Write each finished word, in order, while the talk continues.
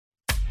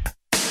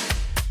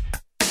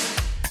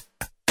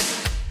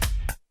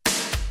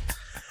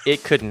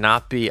it could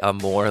not be a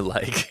more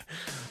like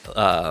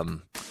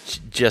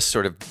just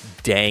sort of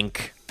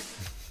dank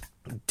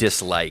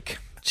dislike.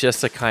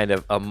 Just a kind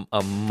of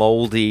a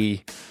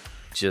moldy,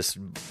 just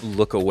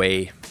look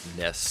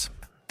away-ness.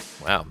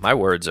 Wow, my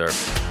words are...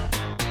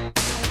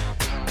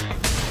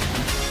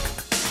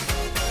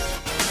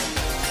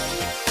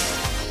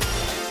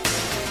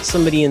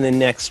 Somebody in the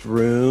next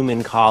room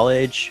in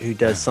college who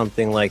does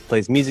something like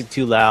plays music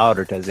too loud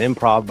or does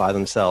improv by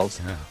themselves.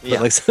 Yeah.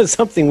 But like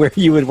something where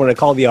you would want to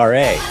call the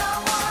RA.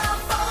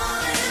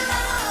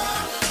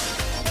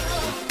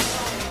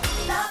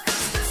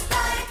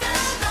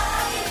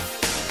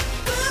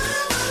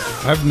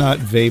 I've not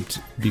vaped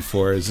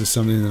before. Is this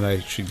something that I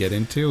should get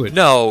into?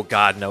 No,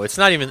 God, no. It's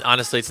not even,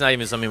 honestly, it's not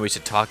even something we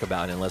should talk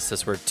about unless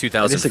this were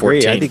 2014. I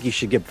disagree. I think you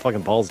should get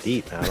fucking balls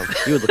deep, Adam.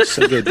 You would look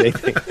so good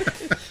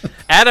vaping.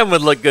 Adam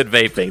would look good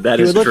vaping. That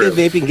He is would true. look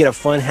good vaping, get a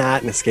fun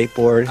hat and a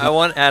skateboard. I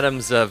want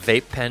Adam's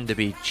vape pen to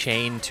be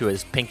chained to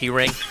his pinky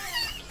ring.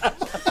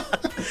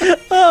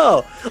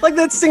 Oh, like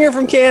that singer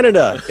from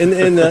Canada in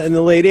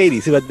the late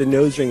 '80s who had the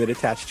nose ring that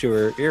attached to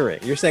her earring.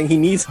 You're saying he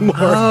needs more?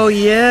 Oh,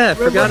 yeah. I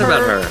forgot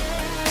about her.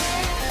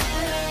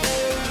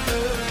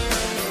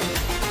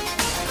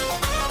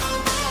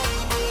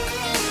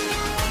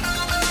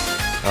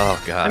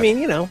 Oh, God. I mean,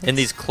 you know. In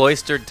these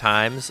cloistered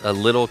times, a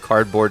little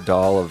cardboard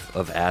doll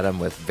of Adam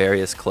with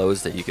various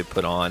clothes that you could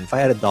put on. If I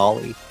had a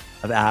dolly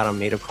of Adam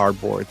made of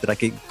cardboard that I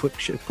could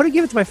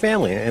give it to my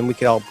family and we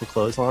could all put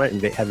clothes on it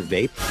and have it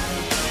vape.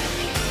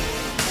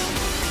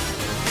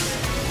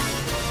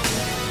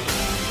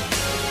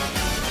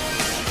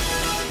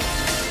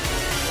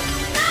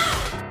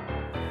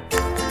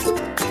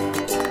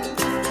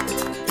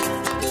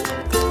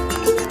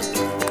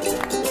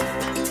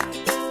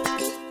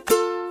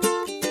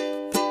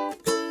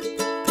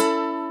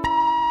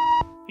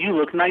 You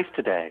look nice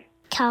today.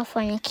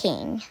 California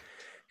King.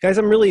 Guys,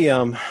 I'm really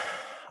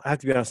I have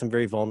to be honest, I'm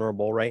very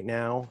vulnerable right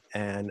now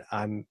and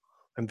I'm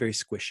very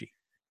squishy.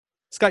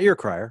 Scott, you're a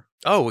crier.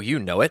 Oh, you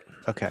know it.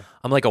 Okay.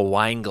 I'm like a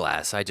wine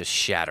glass. I just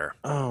shatter.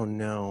 Oh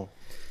no.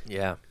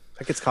 Yeah.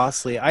 That gets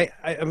costly.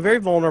 I'm very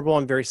vulnerable.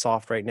 I'm very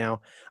soft right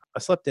now. I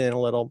slept in a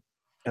little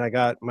and I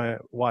got my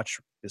watch,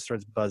 it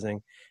starts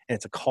buzzing and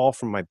it's a call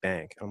from my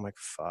bank. I'm like,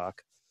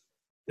 fuck.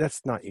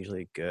 That's not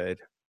usually good.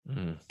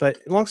 Mm. But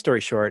long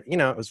story short, you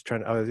know,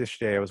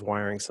 yesterday I was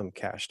wiring some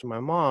cash to my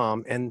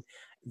mom and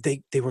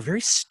they were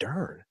very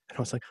stern. And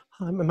I was like,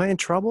 oh, am I in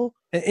trouble?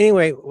 And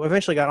anyway, we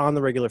eventually got on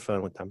the regular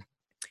phone with them.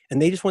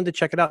 And they just wanted to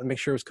check it out and make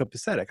sure it was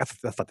copacetic.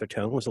 I thought their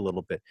tone was a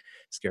little bit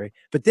scary.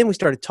 But then we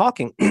started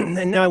talking,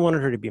 and now I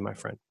wanted her to be my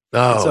friend.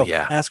 Oh, so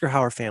yeah. I asked her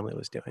how her family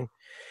was doing.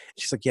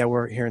 She's like, yeah,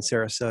 we're here in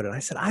Sarasota. And I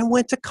said, I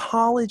went to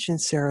college in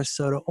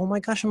Sarasota. Oh, my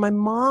gosh, and my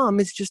mom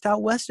is just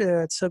out west of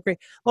there. It's so great.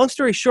 Long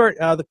story short,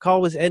 the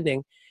call was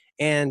ending.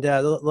 And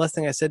the last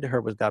thing I said to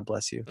her was, God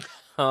bless you.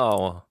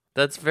 Oh,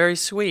 that's very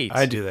sweet.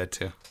 I do that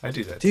too.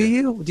 Do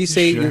you? Do you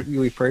say Sure.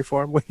 we pray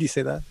for him? When do you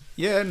say that?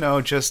 Yeah,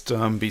 no, just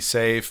be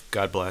safe.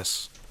 God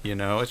bless. You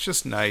know, it's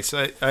just nice.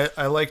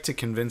 I like to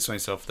convince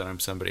myself that I'm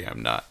somebody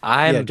I'm not.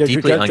 I'm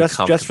deeply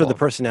uncomfortable. Just for the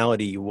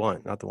personality you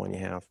want, not the one you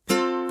have.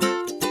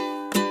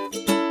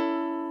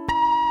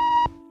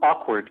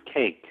 Awkward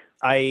cake.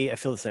 I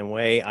feel the same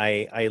way.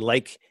 I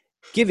like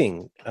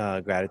giving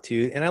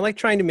gratitude, and I like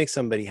trying to make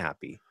somebody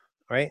happy,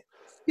 right?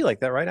 You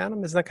like that, right,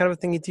 Adam? Isn't that kind of a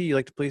thing you do? You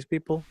like to please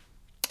people?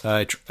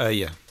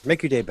 Yeah.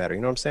 Make your day better,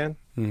 you know what I'm saying?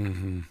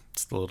 Mm-hmm.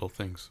 It's the little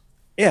things.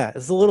 Yeah,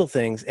 it's the little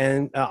things,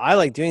 and I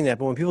like doing that.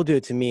 But when people do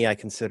it to me, I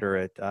consider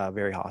it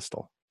very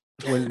hostile.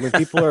 When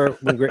people are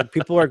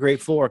people are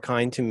grateful or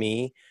kind to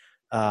me,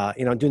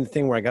 you know, I'm doing the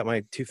thing where I got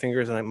my two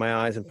fingers and my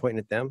eyes and pointing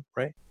at them,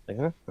 right? Like,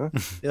 huh?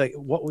 They're like,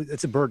 what?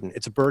 It's a burden.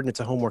 It's a burden. It's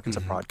a homework. It's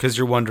a project. Because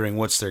you're wondering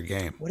what's their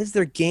game. What is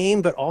their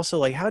game? But also,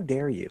 like, how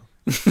dare you?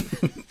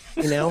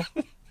 You know,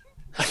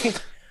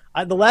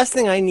 the last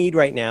thing I need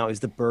right now is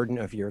the burden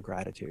of your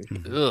gratitude.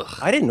 Ugh.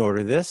 I didn't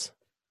order this.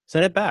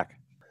 Send it back.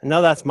 And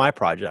now that's my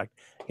project.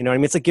 You know what I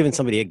mean? It's like giving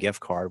somebody a gift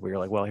card where you're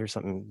like, well, here's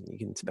something you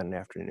can spend an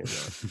afternoon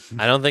on.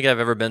 I don't think I've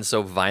ever been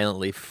so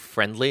violently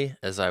friendly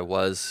as I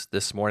was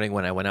this morning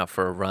when I went out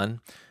for a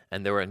run.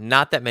 And there were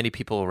not that many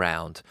people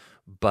around,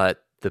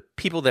 but the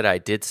people that I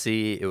did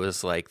see, it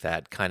was like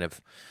that kind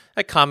of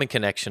a common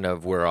connection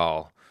of we're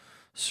all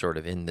sort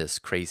of in this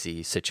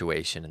crazy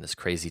situation, in this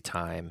crazy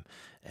time.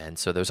 And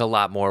so there's a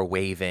lot more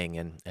waving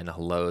and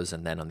hellos.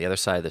 And then on the other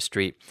side of the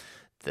street,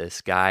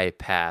 this guy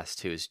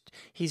passed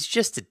he's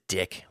just a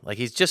dick. Like,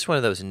 he's just one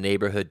of those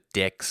neighborhood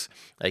dicks.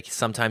 Like,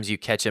 sometimes you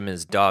catch him and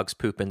his dog's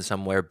pooping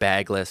somewhere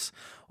bagless,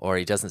 or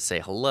he doesn't say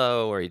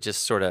hello, or he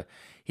just sort of,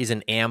 he's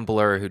an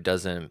ambler who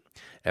doesn't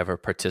ever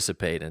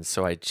participate. And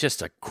so I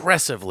just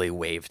aggressively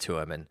waved to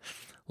him and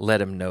let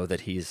him know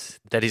that he's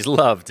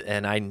loved.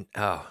 And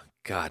oh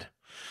God,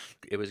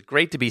 it was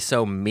great to be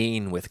so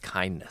mean with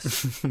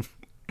kindness.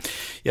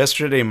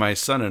 Yesterday, my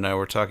son and I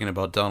were talking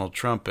about Donald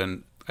Trump,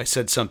 and I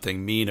said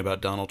something mean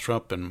about Donald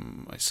Trump,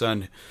 and my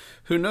son,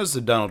 who knows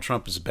that Donald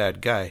Trump is a bad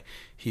guy,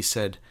 he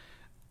said,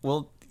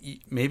 well,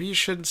 maybe you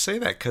shouldn't say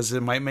that because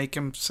it might make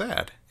him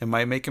sad. It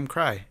might make him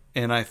cry.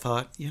 and I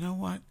thought, you know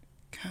what?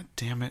 God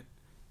damn it.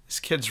 This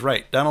kid's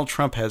right. Donald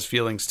Trump has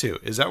feelings too.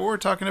 Is that what we're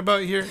talking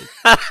about here?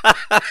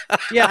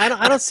 Yeah,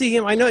 I don't see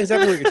him. I know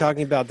exactly what you're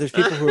talking about. There's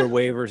people who are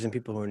waivers and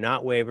people who are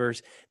not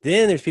waivers.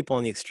 Then there's people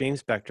on the extreme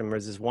spectrum.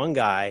 There's this one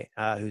guy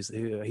he's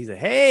a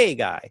hey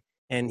guy,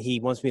 and he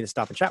wants me to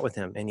stop and chat with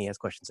him, and he has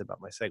questions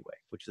about my Segway,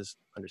 which is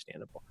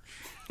understandable.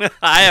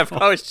 I have.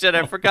 Oh shit!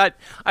 I forgot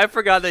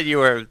that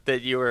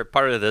you were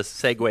part of this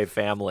Segway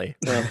family.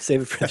 Well,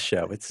 save it for the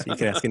show. You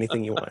can ask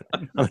anything you want.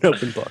 I'm an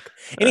open book.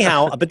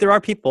 Anyhow, but there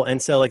are people,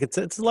 and so like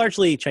it's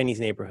largely Chinese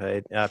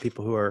neighborhood.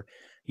 People who are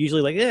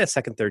usually like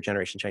second, third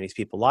generation Chinese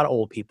people. A lot of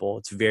old people.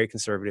 It's a very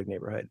conservative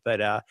neighborhood. But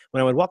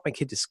when I would walk my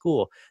kid to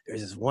school,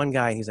 there's this one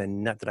guy who's a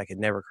nut that I could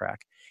never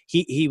crack.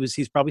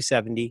 He's probably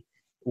 70,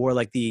 wore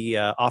like the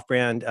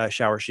off-brand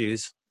shower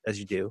shoes as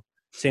you do.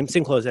 Same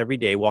clothes every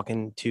day,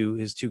 walking to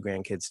his 2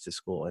 grandkids to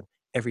school. And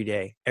every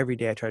day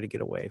I tried to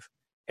get a wave.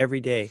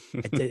 Every day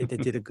I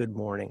did a good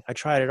morning. I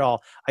tried it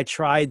all. I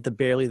tried the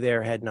barely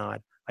there head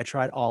nod. I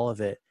tried all of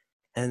it.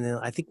 And then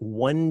I think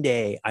one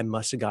day I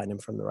must have gotten him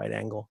from the right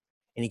angle.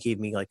 And he gave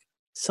me like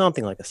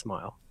something like a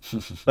smile.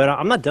 But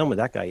I'm not done with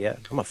that guy yet.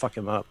 I'm going to fuck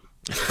him up.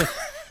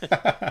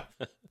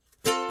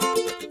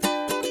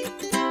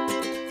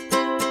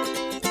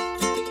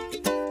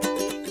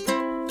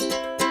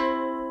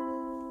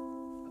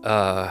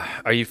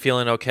 Are you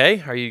feeling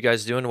okay? Are you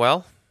guys doing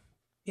well?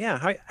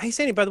 Yeah. Hey,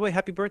 Sandy, by the way,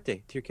 happy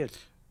birthday to your kids.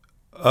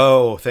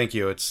 Oh, thank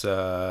you. It's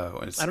I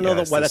don't know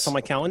why that's on my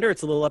calendar.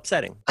 It's a little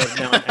upsetting. But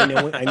now I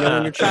know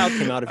when your child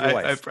came out of your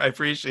wife. I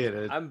appreciate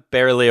it. I'm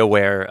barely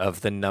aware of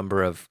the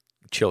number of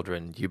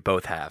children you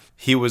both have.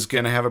 He was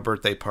going to have a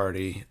birthday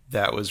party.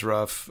 That was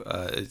rough,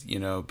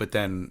 but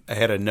then I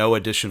had a no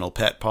additional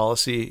pet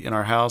policy in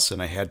our house,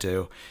 and I had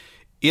to,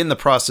 in the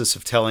process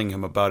of telling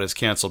him about his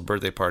canceled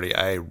birthday party,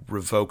 I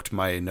revoked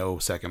my no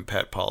second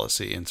pet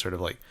policy and sort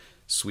of like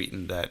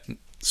sweetened that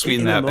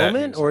in that a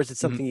moment, news. or is it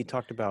something you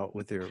talked about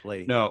with your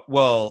lady? No,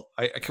 well,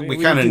 we were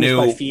kind of you doing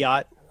knew this by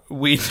fiat.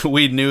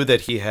 We knew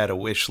that he had a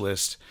wish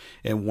list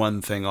and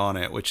one thing on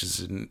it, which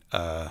is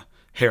a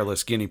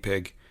hairless guinea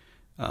pig.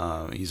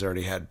 He's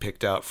already had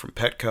picked out from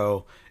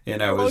Petco,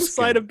 and I was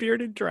alongside a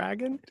bearded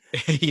dragon.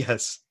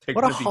 Yes,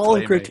 what a hall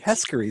of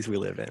grotesqueries we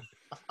live in.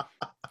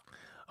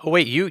 Oh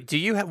wait, do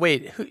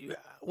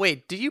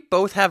you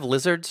both have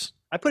lizards?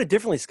 I put it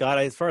differently, Scott.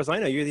 As far as I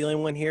know, you're the only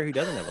one here who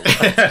doesn't have a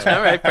lizard.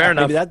 All right, fair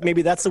enough.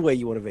 Maybe that's the way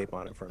you want to vape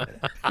on it for a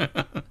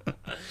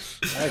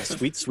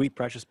minute. Sweet,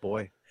 precious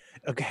boy.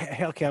 Okay.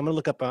 I'm gonna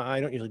look up. I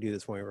don't usually do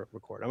this when we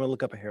record. I'm gonna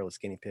look up a hairless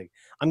guinea pig.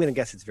 I'm gonna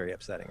guess it's very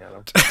upsetting,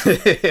 Adam.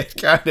 It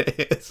kind of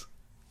is.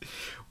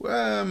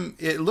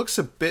 It looks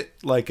a bit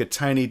like a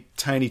tiny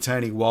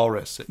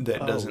walrus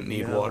that doesn't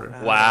need water.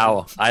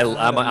 Wow,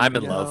 I'm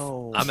in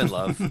love. I'm in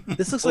love.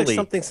 This looks like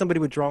something somebody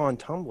would draw on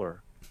Tumblr.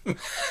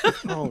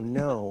 Oh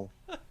no.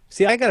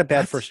 See, I got a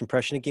bad first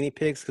impression of guinea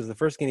pigs because the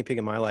first guinea pig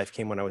in my life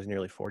came when I was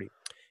nearly 40.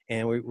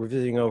 And we were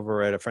visiting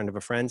over at a friend of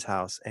a friend's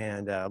house.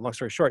 And long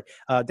story short,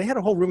 they had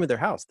a whole room of their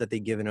house that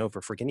they'd given over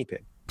for guinea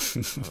pig.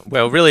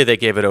 Well, really, they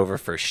gave it over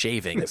for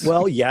shavings.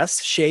 Well,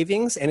 yes,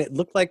 shavings. And it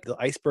looked like the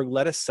iceberg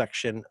lettuce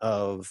section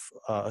of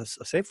a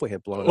Safeway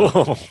had blown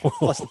up,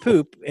 plus the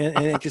poop.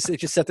 And it just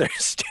sat there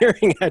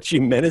staring at you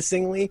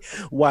menacingly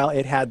while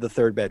it had the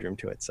third bedroom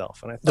to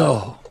itself. And I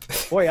thought,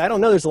 boy, I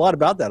don't know. There's a lot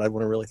about that I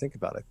want to really think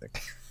about, I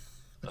think.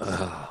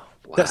 Wow.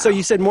 So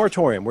you said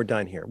moratorium. We're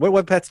done here.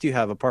 What pets do you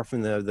have apart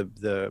from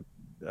the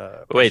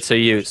wait? So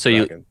you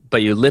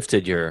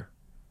lifted your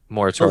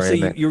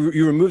moratorium. Oh, so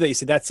you removed that. You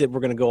said that's it.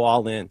 We're going to go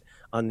all in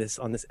on this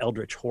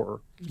eldritch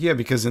horror. Yeah,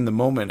 because in the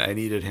moment I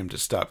needed him to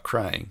stop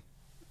crying.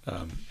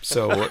 Yeah,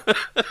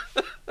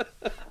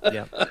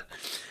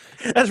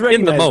 that's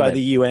recognized by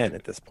the UN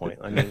at this point.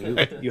 I mean,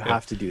 you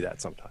have to do that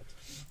sometimes.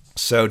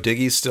 So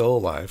Diggy's still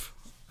alive.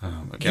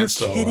 You're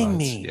kidding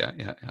me.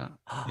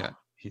 Yeah.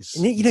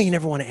 You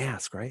never want to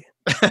ask, right?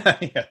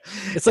 Yeah.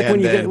 It's like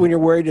when you're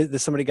worried that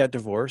somebody got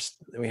divorced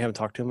and we haven't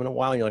talked to them in a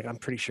while, and you're like, I'm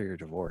pretty sure you're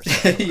divorced.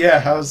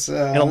 Yeah,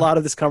 and a lot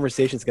of this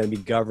conversation is going to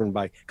be governed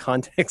by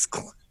context.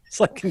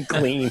 It's like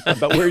clean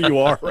about where you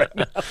are right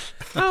now.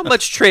 How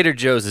much Trader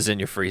Joe's is in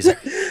your freezer?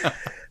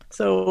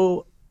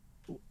 So,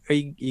 are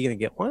you going to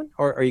get one,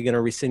 or are you going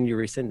to rescind your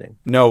rescinding?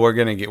 No, we're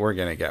gonna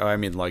get. I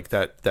mean, like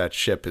that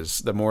ship is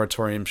the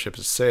moratorium ship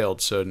has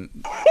sailed. So.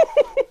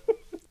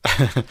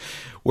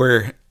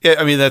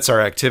 That's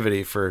our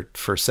activity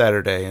for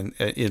Saturday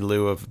in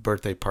lieu of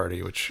birthday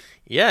party, which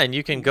yeah, and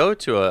you can go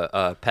to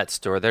a pet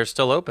store. They're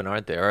still open,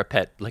 aren't they? Or a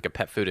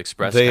pet food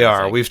express. They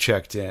are. We've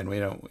checked in. We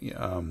don't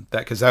that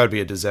because that would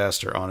be a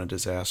disaster on a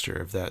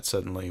disaster if that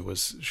suddenly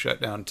was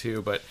shut down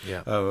too. But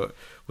yeah.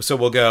 So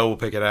we'll go. We'll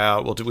pick it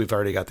out. We've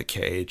already got the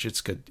cage.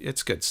 It's good.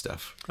 It's good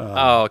stuff.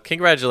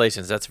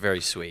 Congratulations! That's very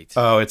sweet.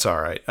 Oh, it's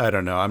all right. I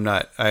don't know. I'm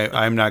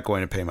not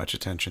going to pay much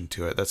attention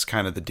to it. That's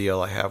kind of the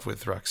deal I have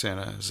with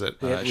Roxana. Is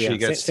that she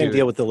gets same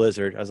deal with the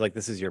lizard. I was like,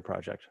 this is your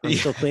project.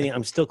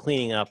 I'm still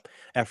cleaning up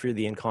after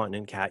the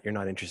incontinent cat you're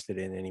not interested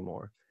in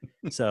anymore.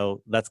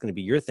 So that's going to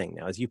be your thing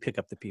now. Is you pick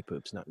up the pee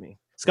poops, not me.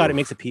 Scott, it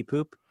makes a pee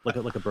poop.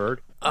 like a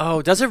bird.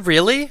 Oh, does it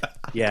really?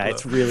 Yeah,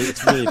 it's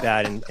really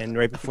bad. And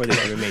right before they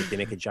roommate, they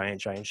make a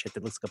giant shit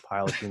that looks like a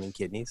pile of human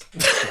kidneys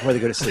before they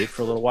go to sleep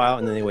for a little while,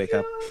 and then they wake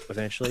up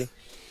eventually.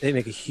 They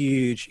make a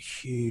huge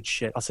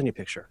shit. I'll send you a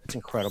picture. It's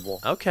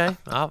incredible. Okay,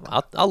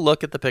 I'll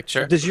look at the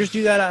picture. Does yours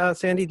do that,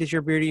 Sandy? Does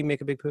your beardy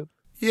make a big poop?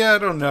 Yeah, I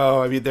don't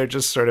know. I mean, they're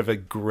just sort of a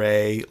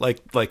gray,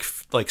 like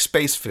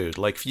space food,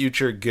 like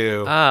future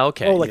goo. Ah,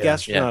 okay. Oh, like Yeah.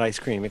 astronaut ice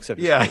cream, except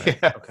it's Yeah, fine.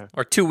 yeah. Okay.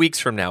 Or 2 weeks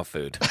from now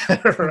food.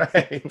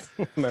 Right.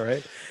 Am I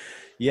right?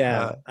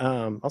 Yeah.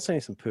 I'll send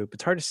you some poop.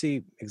 It's hard to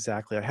see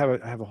exactly. I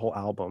have a whole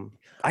album.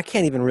 I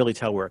can't even really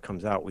tell where it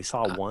comes out. We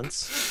saw it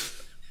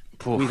once.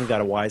 We even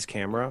got a Wise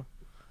camera.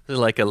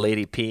 Like a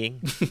lady peeing.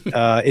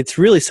 It's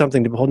really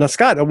something to behold. Now,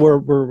 Scott,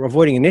 we're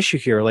avoiding an issue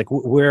here. Like,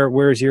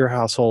 where is your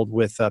household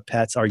with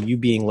pets? Are you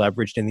being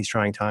leveraged in these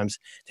trying times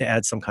to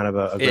add some kind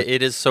of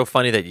It is so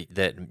funny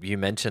that you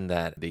mentioned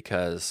that,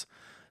 because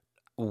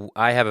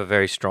I have a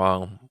very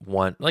strong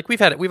one. Like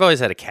we've always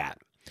had a cat,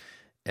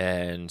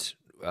 and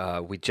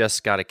we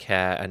just got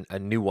a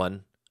new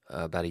one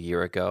about a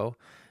year ago,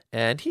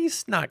 and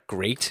he's not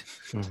great.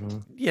 Mm-hmm.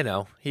 You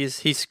know, he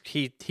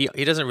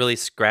doesn't really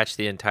scratch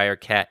the entire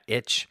cat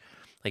itch.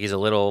 Like he's a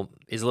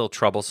little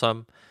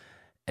troublesome,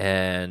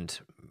 and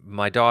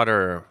my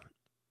daughter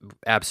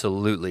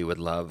absolutely would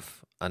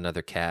love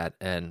another cat,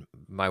 and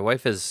my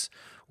wife is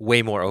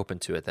way more open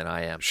to it than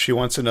I am. She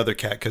wants another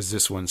cat because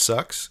this one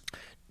sucks.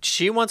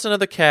 She wants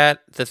another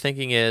cat. The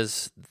thinking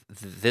is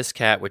this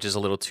cat, which is a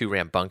little too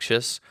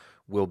rambunctious,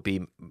 will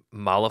be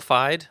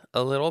mollified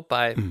a little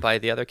by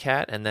the other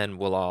cat, and then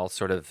we'll all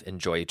sort of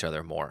enjoy each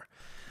other more.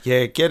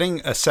 Yeah, getting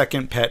a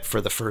second pet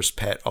for the first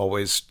pet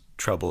always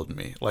troubled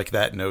me. Like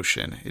that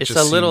notion. It's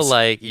a little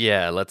like,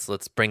 yeah, let's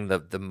bring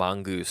the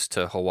mongoose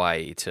to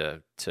Hawaii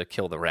to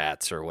kill the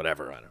rats or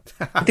whatever. I don't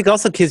know. I think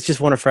also kids just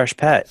want a fresh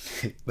pet.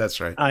 That's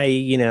right.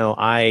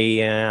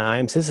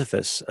 I'm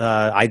Sisyphus.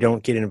 I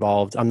don't get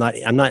involved. I'm not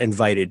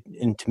invited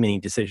into many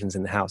decisions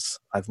in the house,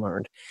 I've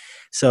learned.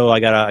 So I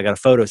got a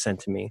photo sent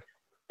to me,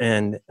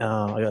 and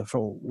we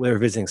were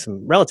visiting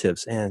some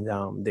relatives,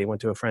 and they went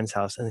to a friend's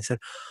house, and they said,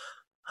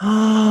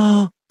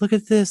 "Oh, look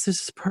at this!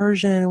 This is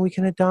Persian, and we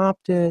can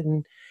adopt it."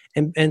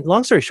 And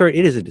long story short,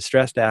 it is a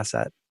distressed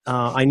asset.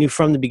 I knew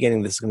from the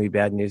beginning this is going to be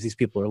bad news. These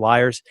people are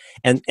liars,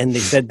 and they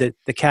said that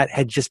the cat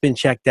had just been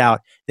checked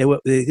out.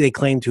 They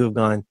claimed to have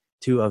gone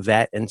to a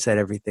vet and said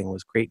everything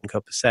was great and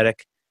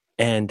copacetic,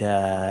 and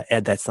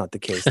that's not the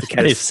case. The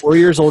cat is 4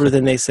 years older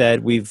than they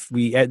said. We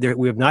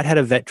have not had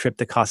a vet trip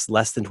that costs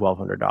less than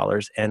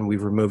 $1,200, and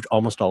we've removed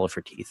almost all of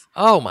her teeth.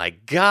 Oh my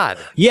God!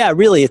 Yeah,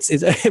 really,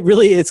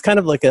 it's kind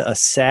of like a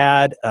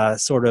sad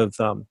sort of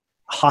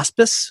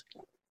hospice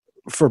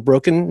for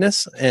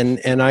brokenness, and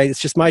it's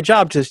just my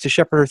job to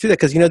shepherd her through that,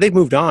 because they've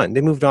moved on.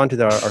 They moved on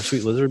to our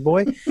sweet lizard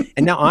boy,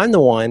 and now I'm the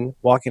one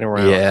walking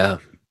around. Yeah,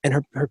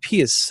 and her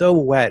pee is so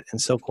wet and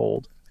so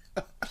cold.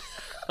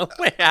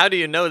 Wait, how do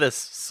you know this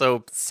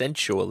so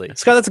sensually?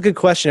 Scott, that's a good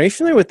question. Are you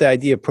familiar with the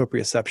idea of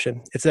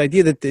proprioception? It's the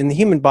idea that in the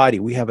human body,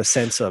 we have a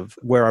sense of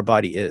where our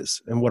body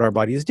is and what our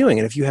body is doing.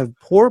 And if you have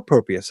poor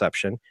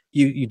proprioception,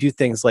 you do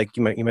things like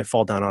you might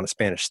fall down on a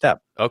Spanish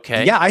step.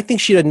 Okay. Yeah, I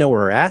think she doesn't know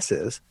where her ass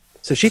is.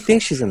 So she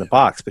thinks she's in the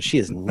box, but she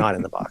is not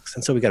in the box.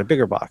 And so we got a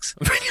bigger box.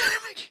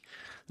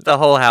 The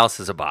whole house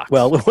is a box.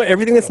 Well,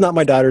 everything that's not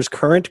my daughter's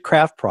current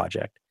craft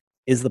project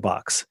is the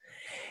box.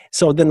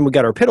 So then we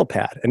got our piddle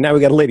pad, and now we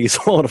got a lady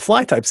swallowing a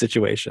fly type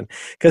situation.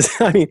 Because,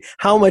 I mean,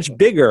 how much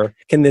bigger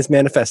can this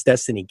manifest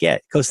destiny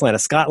get? Coastline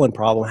of Scotland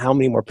problem, how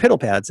many more piddle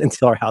pads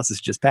until our house is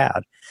just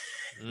pad?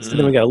 So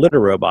then we got a litter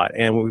robot,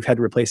 and we've had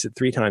to replace it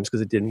 3 times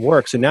because it didn't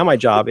work. So now my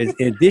job is,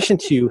 in addition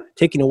to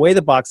taking away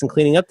the box and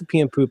cleaning up the pee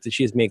and poop that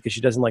she has made because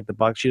she doesn't like the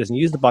box, she doesn't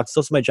use the box, it's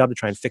also my job to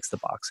try and fix the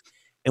box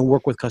and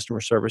work with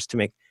customer service to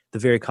make the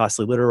very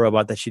costly litter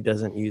robot that she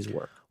doesn't use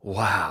work.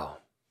 Wow.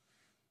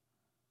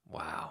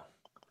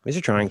 These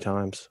are trying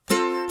times.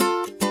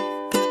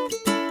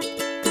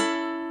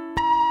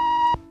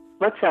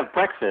 Let's have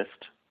breakfast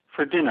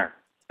for dinner.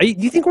 Do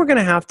you think we're going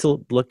to have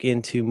to look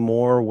into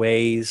more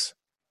ways?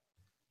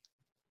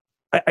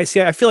 I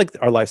feel like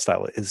our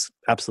lifestyle is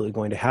absolutely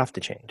going to have to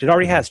change. It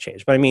already has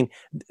changed. But I mean,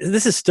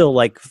 this is still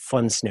like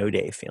fun snow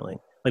day feeling.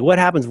 Like what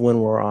happens when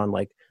we're on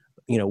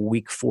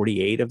week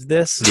 48 of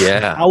this?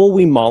 Yeah. How will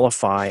we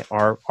mollify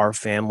our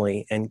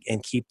family and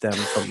keep them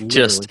from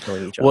literally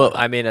killing each other? Well,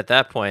 I mean, at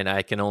that point,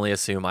 I can only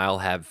assume I'll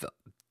have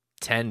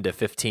 10 to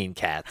 15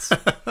 cats.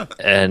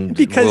 And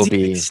because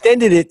you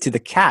extended it to the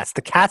cats.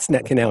 The cats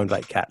can now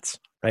invite cats.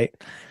 Right?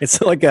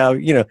 It's like sort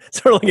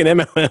of like an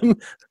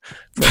MLM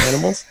for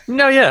animals.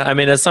 No, yeah. I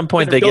mean, at some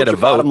point they get a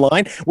vote. Bottom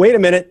line. Wait a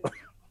minute.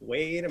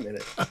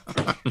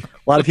 A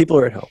lot of people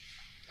are at home.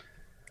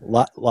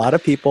 A lot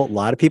of people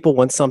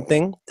want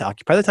something to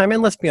occupy the time,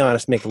 and let's be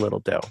honest, make a little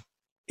dough.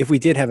 If we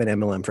did have an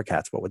MLM for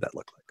cats, what would that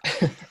look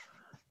like?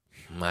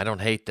 I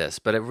don't hate this,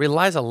 but it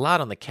relies a lot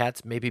on the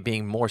cats maybe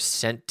being more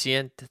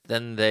sentient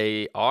than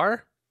they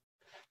are.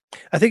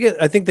 I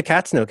think the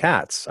cats know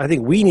cats. I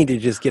think we need to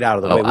just get out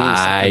of the way. We need to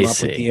set them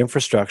up with the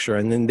infrastructure,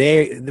 and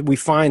then we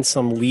find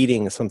some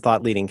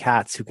thought leading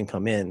cats who can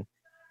come in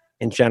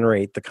and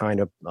generate the kind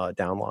of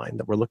downline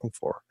that we're looking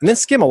for, and then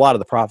skim a lot of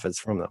the profits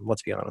from them.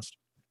 Let's be honest.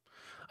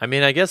 I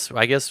mean, I guess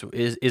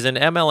is an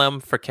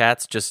MLM for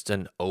cats just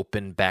an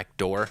open back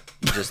door?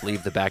 You just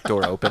leave the back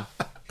door open.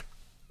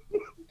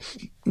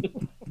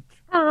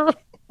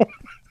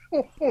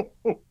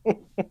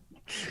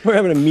 We're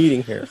having a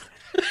meeting here.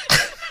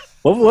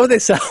 What would they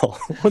sell?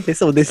 What would they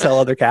sell? Would they sell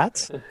other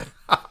cats?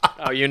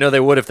 Oh, you know they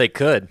would if they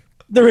could.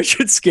 The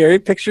Richard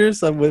Scarry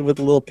pictures with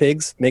the little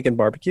pigs making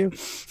barbecue.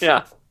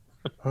 Yeah.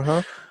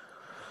 Uh-huh.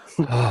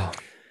 Oh.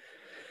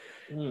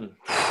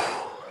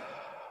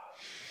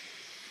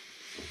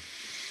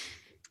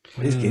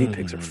 These guinea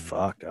pigs are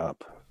fucked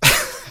up.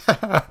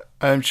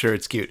 I'm sure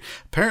it's cute.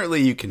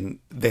 Apparently,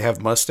 they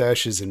have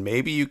mustaches, and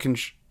maybe you can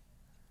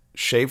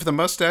shave the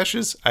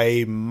mustaches.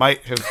 I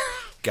might have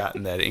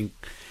gotten that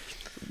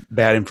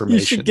bad information.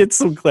 You should get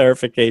some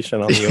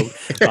clarification on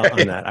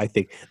on that. I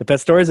think the pet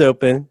store is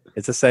open.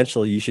 It's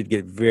essential. You should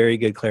get very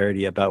good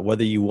clarity about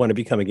whether you want to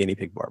become a guinea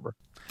pig barber.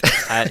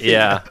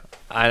 Yeah.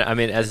 I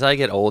mean, as I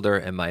get older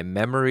and my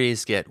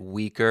memories get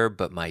weaker,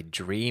 but my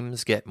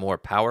dreams get more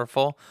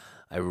powerful,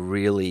 I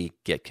really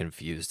get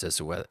confused as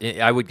to whether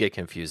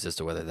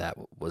that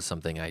was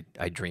something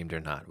I dreamed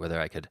or not,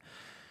 whether I could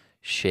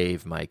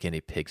shave my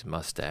guinea pig's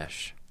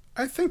mustache.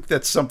 I think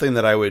that's something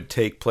that I would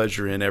take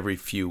pleasure in every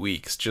few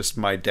weeks. Just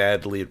my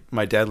dadly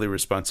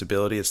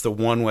responsibility. It's the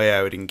one way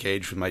I would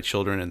engage with my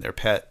children and their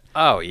pet.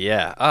 Oh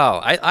yeah. Oh,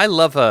 I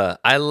love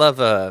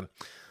a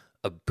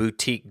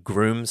boutique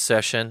groom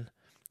session.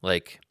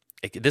 Like,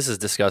 this is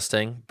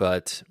disgusting,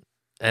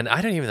 and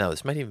I don't even know.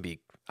 This might even be.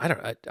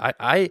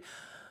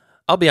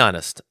 I'll be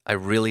honest. I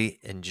really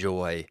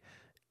enjoy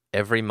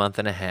every month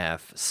and a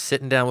half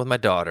sitting down with my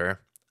daughter.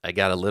 I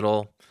got a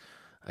little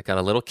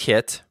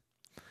kit.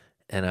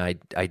 And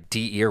I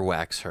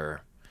de-earwax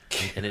her,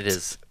 and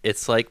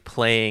it's like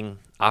playing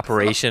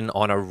Operation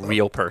on a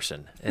real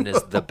person, and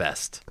is the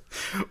best.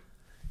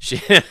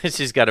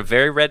 She's got a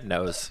very red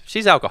nose.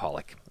 She's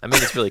alcoholic. I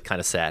mean, it's really kind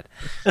of sad.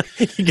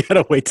 You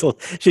gotta wait till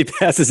she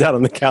passes out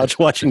on the couch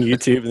watching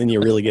YouTube, and then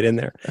you really get in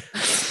there.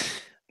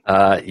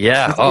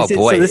 Yeah. Oh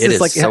boy, it is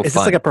like, so is this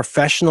fun. like a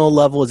professional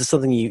level? Is this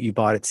something you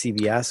bought at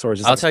CVS, or is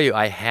this? I'll tell you,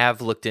 I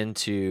have looked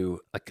into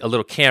a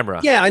little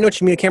camera. Yeah, I know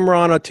what you mean. A camera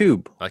on a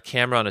tube. A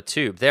camera on a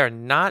tube. They're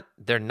not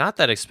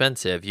that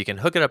expensive. You can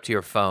hook it up to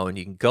your phone.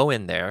 You can go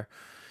in there.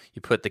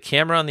 You put the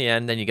camera on the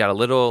end, then you got a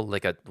little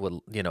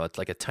it's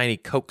like a tiny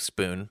Coke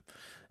spoon,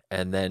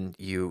 and then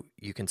you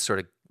can sort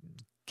of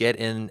get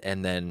in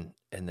and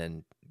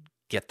then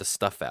get the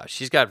stuff out.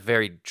 She's got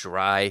very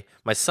dry.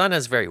 My son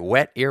has very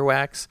wet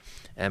earwax,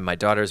 and my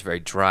daughter has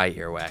very dry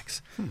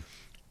earwax.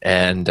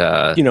 And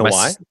You know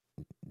why?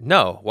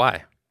 No,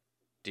 why?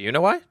 Do you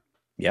know why?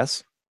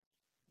 Yes.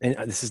 And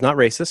this is not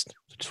racist.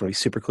 I just want to be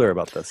super clear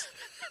about this.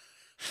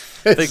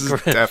 This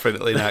is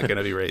definitely not going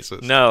to be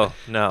racist. No.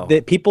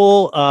 That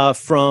people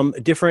from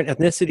different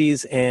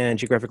ethnicities and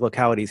geographic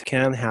localities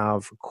can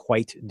have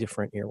quite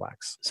different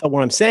earwax. So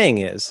what I'm saying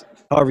is,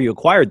 however you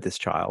acquired this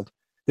child,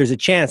 there's a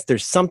chance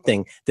there's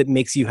something that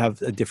makes you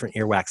have a different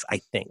earwax, I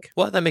think.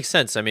 Well, that makes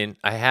sense. I mean,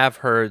 I have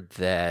heard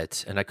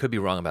that, and I could be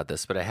wrong about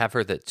this, but I have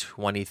heard that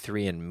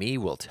 23andMe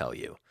will tell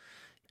you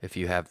if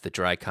you have the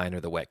dry kind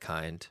or the wet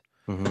kind.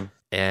 Mm-hmm.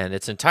 And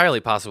it's entirely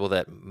possible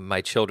that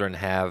my children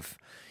have,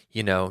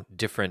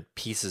 different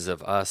pieces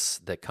of us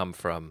that come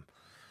from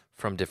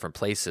different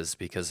places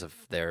because of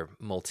their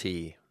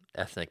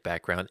multi-ethnic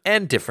background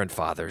and different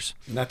fathers.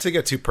 Not to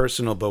get too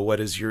personal, but what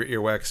is your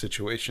earwax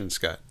situation,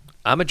 Scott?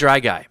 I'm a dry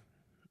guy.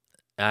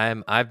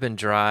 I've been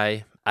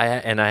dry.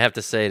 And I have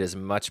to say, it is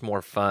much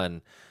more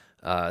fun.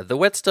 The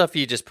wet stuff,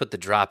 you just put the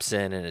drops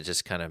in and it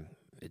just kind of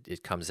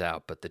it comes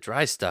out. But the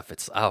dry stuff,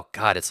 it's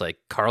like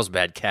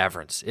Carlsbad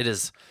Caverns. It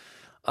is.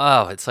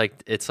 Oh, it's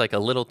like a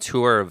little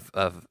tour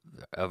of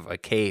a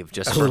cave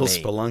just a for little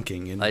me.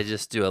 Spelunking. I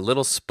just do a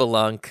little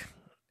spelunk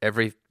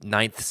every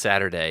 9th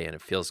Saturday, and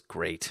it feels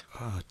great.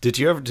 Did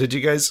you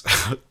guys?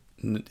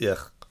 Yeah.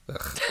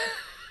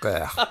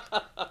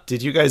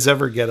 Did you guys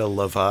ever get a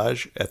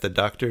lavage at the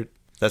doctor?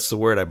 That's the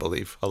word, I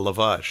believe. A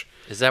lavage.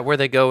 Is that where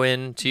they go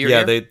into your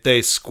ear?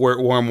 they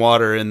squirt warm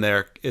water in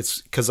there.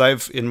 It's because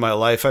in my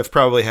life I've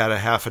probably had a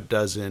half a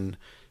dozen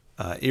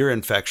ear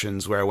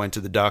infections where I went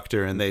to the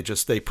doctor and they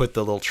put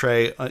the little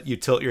tray. You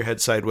tilt your head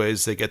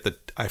sideways. They get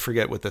I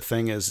forget what the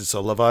thing is. It's a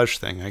lavage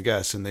thing, I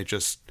guess, and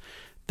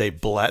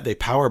they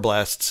power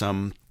blast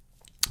some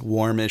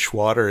warmish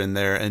water in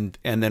there, and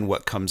then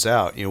what comes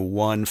out?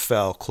 One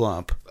fell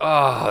clump.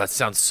 Oh, that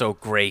sounds so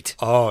great.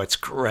 Oh, it's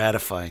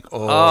gratifying.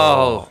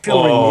 Oh.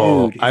 Feel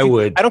renewed. I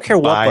would. I don't care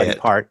what buy body it.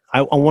 part.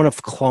 I want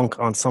to clunk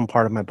on some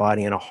part of my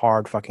body and a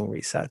hard fucking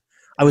reset.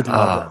 I would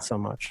love that so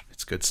much.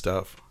 It's good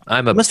stuff.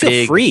 I'm a You must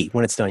feel free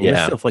when it's done. You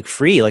must feel like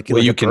free. Like, Well,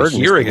 like you a can bird in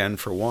hear your- again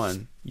for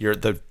one.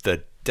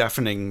 The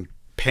deafening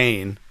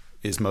pain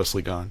is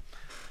mostly gone.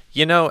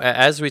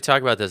 As we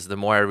talk about this, the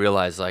more I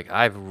realize, like,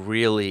 I've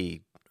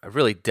really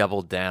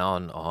doubled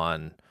down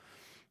on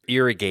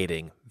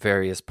irrigating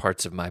various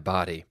parts of my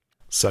body.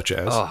 Such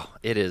as? Oh,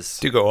 it is.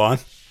 Do go on.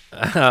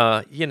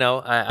 You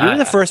were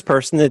the first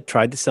person that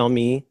tried to sell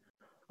me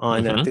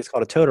on I think it's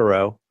called a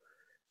Totoro.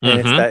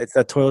 And it's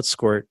that toilet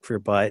squirt for your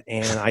butt.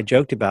 And I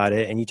joked about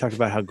it, and you talked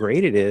about how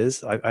great it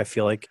is, I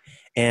feel like.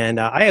 And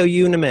I owe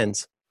you an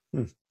amends.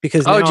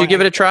 Because did you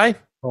give it a try?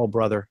 Oh,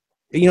 brother.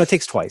 It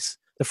takes twice.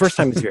 The first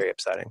time is very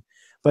upsetting.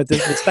 But the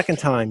second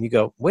time, you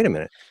go, wait a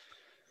minute.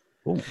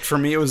 Ooh. For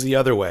me, it was the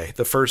other way.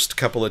 The first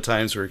couple of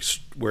times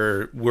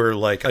were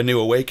like a new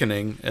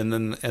awakening. And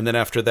then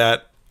after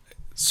that,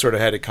 sort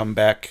of had to come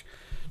back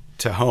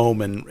to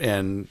home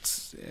and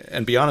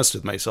be honest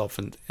with myself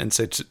and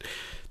say,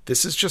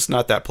 this is just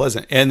not that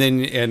pleasant. And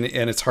then and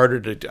it's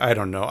harder to, I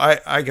don't know.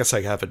 I guess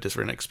I have a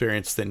different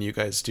experience than you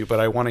guys do, but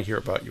I want to hear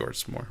about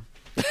yours more.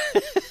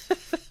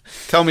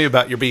 Tell me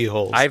about your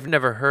beeholes. I've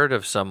never heard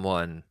of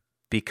someone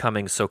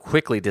becoming so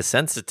quickly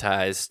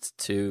desensitized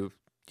to,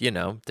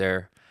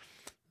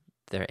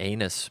 their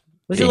anus.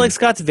 Was it like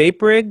Scott's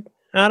vape rig,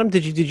 Adam?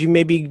 Did you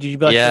be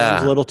like, it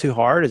was a little too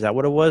hard? Is that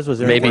what it was? Was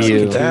there maybe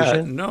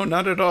confusion? No,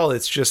 not at all.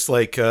 It's just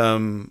like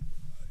when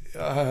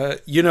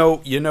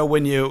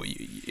you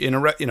in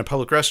a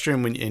public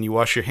restroom and you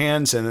wash your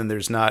hands, and then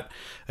there's not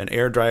an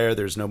air dryer,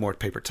 there's no more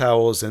paper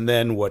towels, and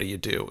then what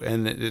do?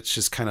 And it's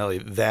just kind of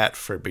like that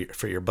for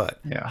your butt.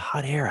 Yeah,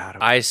 hot air out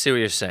of it. I see what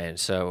you're saying.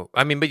 So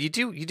but you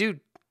do.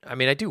 I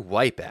mean, I do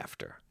wipe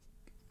after.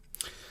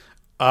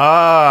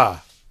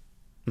 Ah.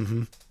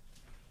 Mm-hmm.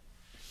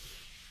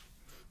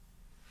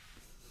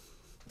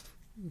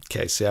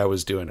 Okay, see, I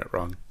was doing it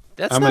wrong.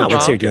 That's not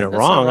wrong. You're doing it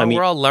wrong. I mean,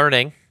 we're all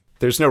learning.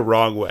 There's no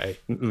wrong way.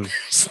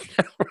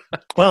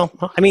 Well,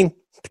 I mean,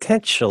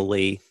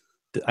 potentially,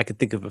 I could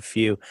think of a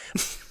few.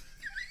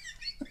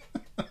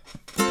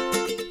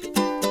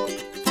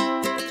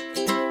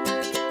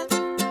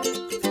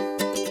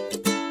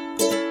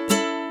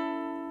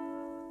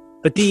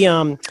 But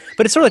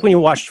but it's sort of like when you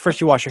wash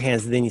your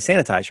hands, and then you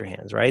sanitize your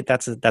hands, right?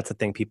 That's a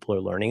thing people are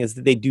learning, is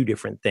that they do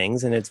different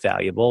things, and it's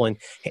valuable. And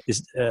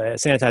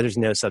sanitizer is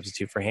no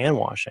substitute for hand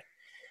washing.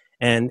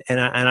 And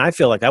I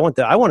feel like I want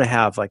to have I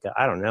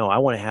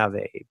want to have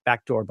a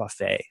backdoor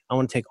buffet. I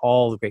want to take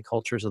all the great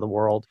cultures of the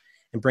world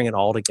and bring it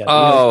all together.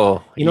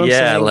 Oh, you know what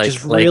I'm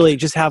saying?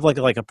 Just have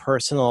like a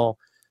personal,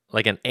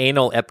 like an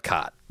anal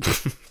Epcot.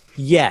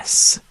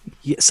 Yes,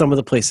 some of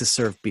the places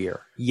serve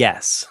beer.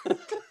 Yes,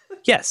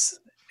 yes.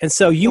 And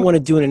so you want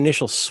to do an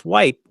initial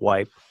wipe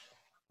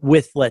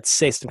with, let's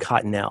say, some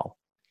Cottonelle.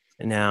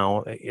 And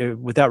now,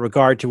 without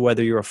regard to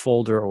whether you're a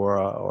folder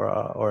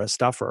or a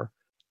stuffer,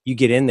 you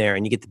get in there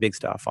and you get the big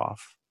stuff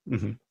off.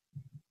 Mm-hmm.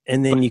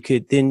 And then you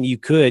could,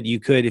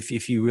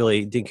 if you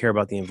really didn't care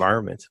about the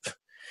environment,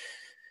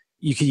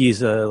 you could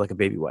use a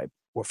baby wipe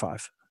or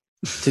 5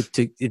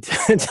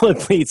 until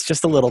it bleeds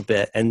just a little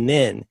bit, and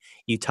then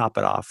you top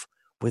it off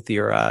with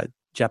your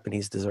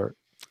Japanese dessert.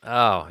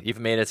 Oh, you've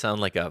made it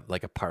sound like a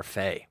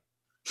parfait.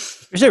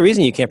 There's no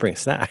reason you can't bring a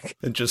snack.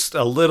 And just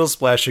a little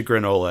splash of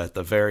granola at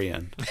the very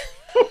end.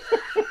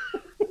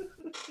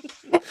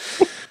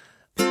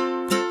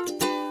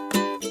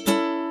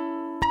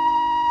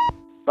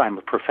 I'm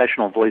a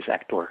professional voice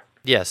actor.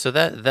 Yeah, so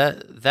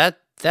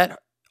that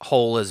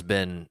hole has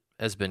been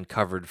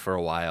covered for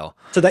a while.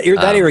 So that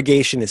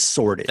irrigation is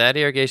sorted. That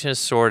irrigation is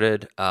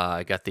sorted.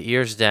 I got the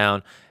ears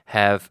down.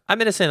 I'm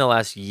going to say in the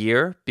last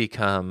year,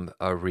 become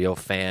a real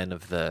fan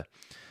of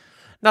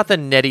not the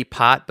neti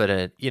pot, but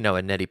a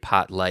neti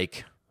pot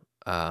like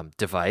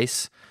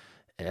device.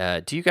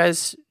 Do you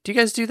guys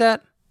do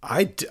that?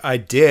 I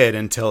did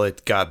until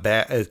it got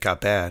bad.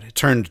 It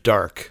turned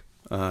dark.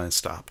 And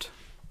stopped.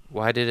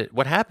 Why did it?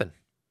 What happened?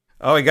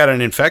 Oh, I got an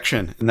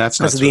infection, and that's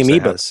because of the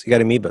amoebas. You got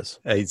amoebas.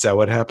 Is that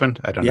what happened?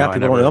 I don't know. Yeah,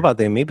 people don't know about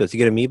the amoebas. You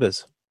get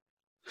amoebas.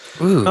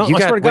 Ooh, I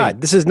swear to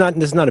God, this is not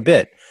a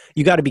bit.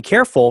 You got to be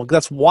careful.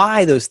 That's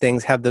why those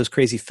things have those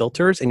crazy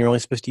filters, and you're only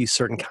supposed to use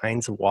certain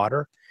kinds of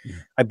water. Yeah.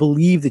 I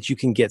believe that you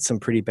can get some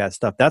pretty bad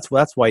stuff. That's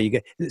why you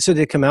get. So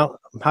did it come out?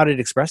 How did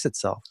it express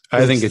itself?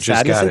 I think it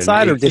just got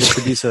inside, or did it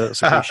produce a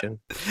secretion?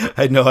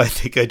 I know. I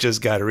think I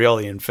just got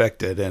really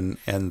infected and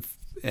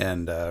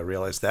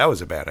realized that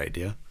was a bad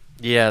idea.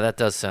 Yeah, that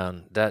does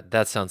sound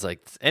that sounds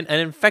like an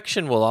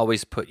infection will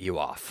always put you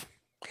off.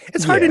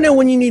 It's hard to know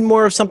when you need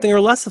more of something or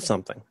less of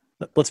something.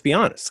 Let's be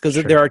honest, because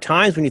there are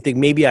times when you think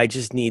maybe I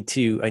need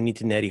to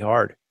neti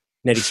hard,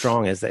 neti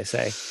strong, as they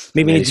say.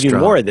 Maybe I need to do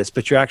more of this,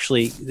 but you're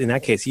actually, in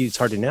that case, it's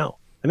hard to know.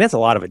 I mean, that's a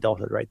lot of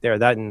adulthood right there.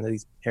 That and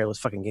these hairless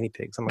fucking guinea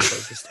pigs. I'm gonna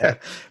just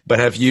But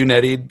have you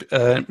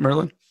netied,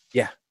 Merlin?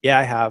 Yeah,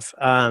 I have.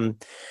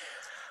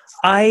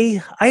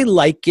 I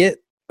like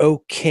it.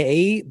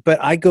 Okay, but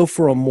I go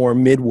for a more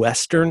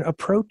Midwestern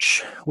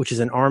approach, which is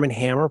an Arm &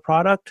 Hammer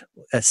product,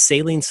 a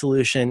saline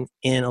solution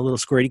in a little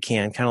squirty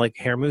can, kind of like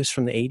hair mousse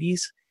from the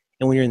 80s.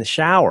 And when you're in the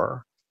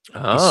shower,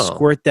 you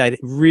squirt that,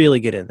 really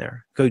get in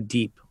there, go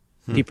deep,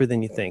 deeper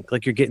than you think,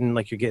 like you're getting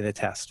a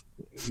test.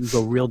 You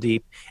go real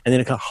deep, and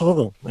then it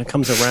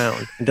comes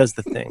around and does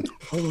the thing.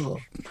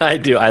 I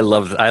do. I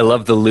love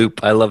the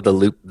loop. I love the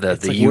loop. The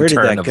U-turn where did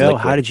that go?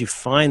 Liquid. How did you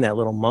find that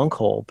little monk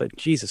hole? But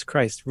Jesus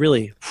Christ,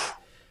 really.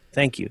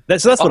 Thank you.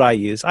 That's what I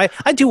use. I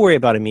do worry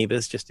about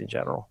amoebas just in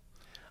general.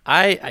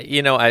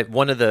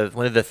 One of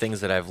the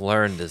things that I've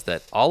learned is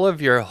that all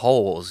of your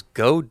holes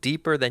go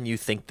deeper than you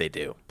think they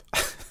do.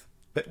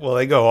 Well,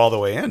 they go all the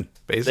way in,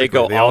 basically. They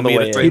go all the meet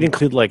way at in. You'd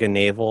include like a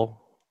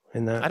navel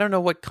in that. I don't know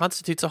what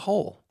constitutes a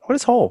hole. What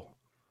is hole?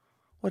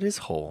 What is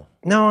hole?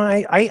 No,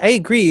 I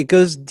agree. It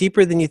goes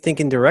deeper than you think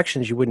in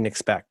directions you wouldn't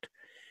expect.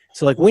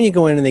 So like when you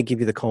go in and they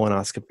give you the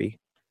colonoscopy,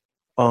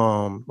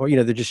 or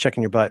they're just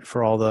checking your butt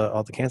for all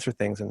the cancer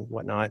things and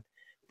whatnot.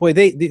 Boy,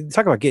 they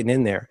talk about getting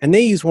in there, and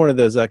they use one of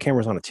those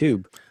cameras on a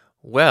tube.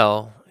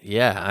 Well,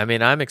 yeah. I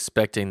mean, I'm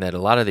expecting that a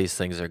lot of these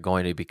things are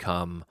going to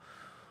become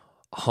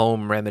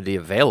home remedy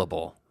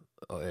available,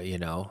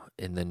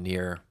 in the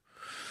near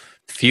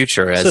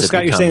future. As So, it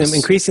Scott, becomes, you're saying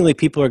increasingly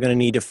people are going to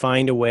need to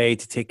find a way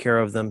to take care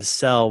of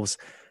themselves,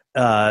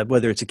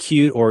 whether it's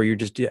acute or you're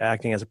just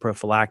acting as a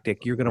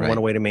prophylactic. You're going to want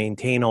a way to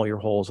maintain all your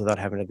holes without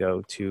having to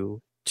go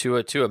to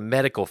a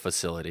medical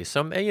facility.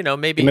 So maybe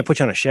they might put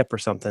you on a ship or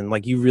something.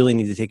 Like you really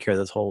need to take care of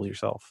those holes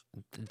yourself.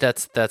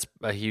 that's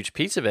a huge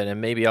piece of it,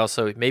 and maybe once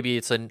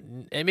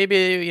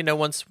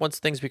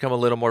things become a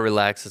little more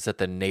relaxed, it's at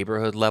the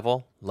neighborhood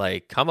level.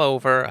 Like, come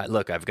over.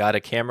 Look, I've got a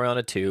camera on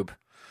a tube.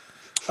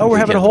 Oh, we're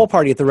having a whole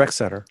party at the rec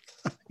center.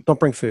 Don't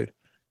bring food.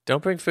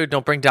 Don't bring food.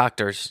 Don't bring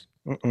doctors.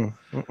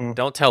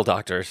 Don't tell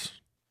doctors.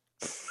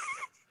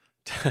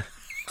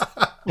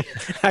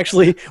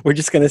 Actually, we're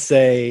just going to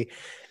say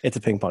it's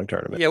a ping pong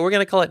tournament. Yeah, we're going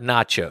to call it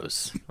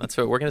nachos. That's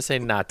what we're going to say,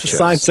 nachos. The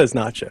sign says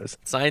nachos.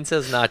 Sign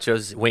says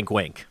nachos, wink,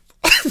 wink.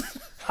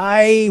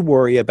 I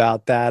worry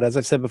about that. As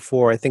I've said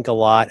before, I think a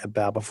lot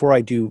about, before I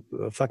do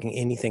fucking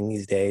anything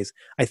these days,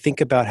 I think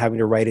about having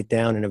to write it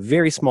down in a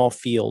very small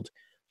field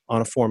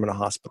on a form in a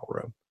hospital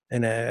room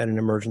in an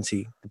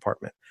emergency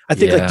department. I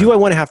think, like, do I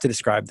want to have to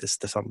describe this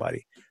to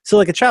somebody? So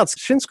like a child's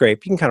shin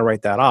scrape, you can kind of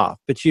write that off.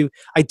 But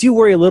I do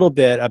worry a little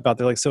bit about,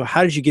 they're like, so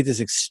how did you get this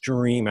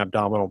extreme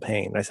abdominal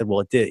pain? And I said, well,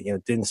 it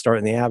didn't start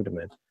in the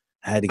abdomen.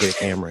 I had to get a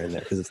camera in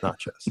there because it's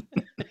nachos.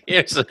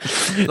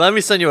 Let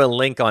me send you a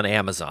link on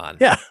Amazon.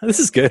 Yeah, this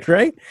is good,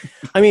 right?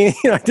 I mean,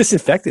 I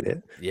disinfected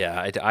it.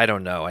 Yeah, I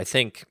don't know. I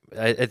think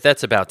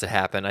that's about to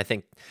happen. I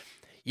think,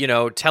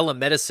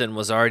 telemedicine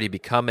was already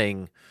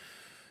becoming,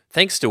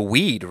 thanks to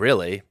weed,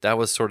 really. That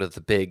was sort of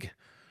the big,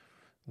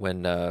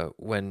 when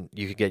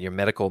you could get your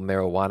medical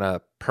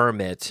marijuana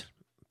permit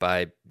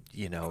by,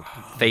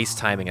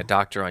 FaceTiming a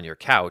doctor on your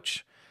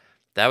couch.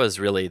 That was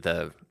really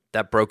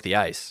that broke the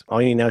ice.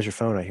 All you need now is your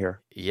phone, I hear.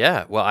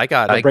 Yeah, well,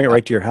 I bring it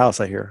right to your house,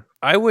 I hear.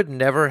 I would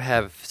never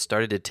have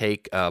started to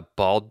take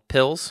bald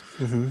pills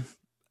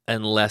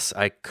unless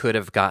I could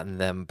have gotten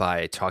them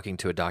by talking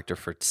to a doctor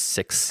for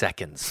 6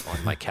 seconds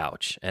on my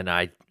couch, and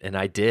I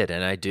did,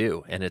 and I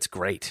do, and it's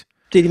great.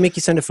 Did he make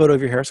you send a photo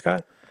of your hair,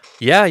 Scott?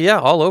 Yeah,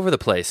 all over the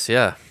place.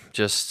 Yeah,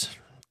 just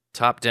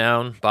top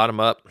down, bottom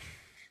up.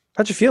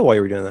 How'd you feel while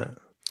you were doing that?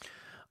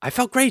 I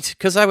felt great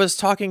because I was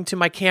talking to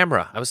my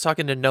camera. I was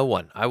talking to no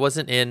one. I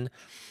wasn't in,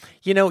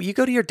 you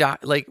go to your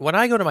like when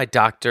I go to my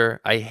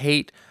doctor,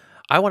 I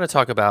want to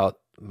talk about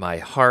my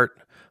heart,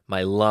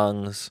 my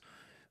lungs,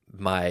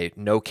 my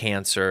no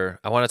cancer.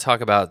 I want to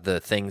talk about the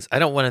things. I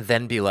don't want to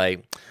then be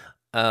like,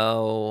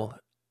 oh,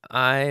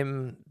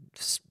 I'm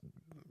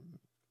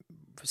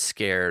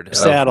scared.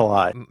 Sad a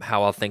lot.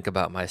 How I'll think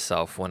about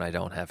myself when I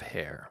don't have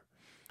hair.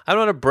 I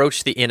don't want to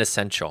broach the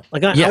inessential.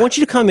 Like, I want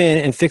you to come in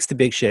and fix the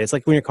big shit. It's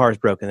like when your car is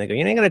broken. They go,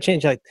 you ain't got to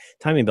change that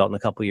timing belt in a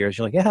couple of years.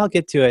 You're like, yeah, I'll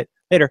get to it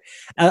later.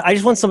 I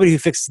just want somebody who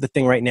fixes the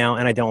thing right now,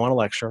 and I don't want to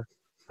lecture.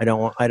 I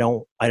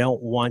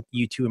don't want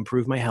you to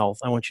improve my health.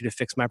 I want you to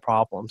fix my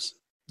problems.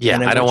 Yeah,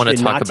 I don't want to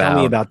talk about. Tell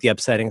me about the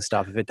upsetting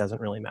stuff if it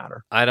doesn't really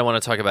matter. I don't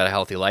want to talk about a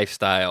healthy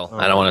lifestyle.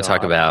 I don't want to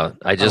talk about.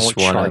 I just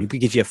want to. We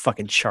get you a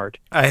fucking chart.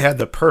 I had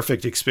the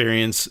perfect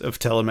experience of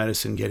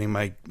telemedicine getting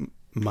my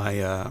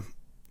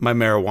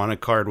marijuana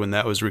card when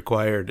that was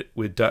required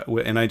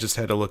and I just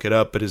had to look it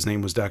up, but his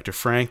name was Dr.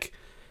 Frank.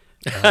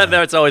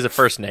 No, it's always a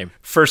first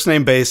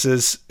name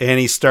basis, and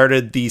he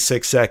started the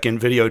 6-second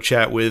video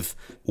chat with,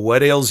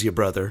 "What ails you,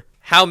 brother?"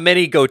 How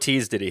many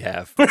goatees did he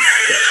have?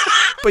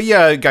 But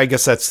yeah, I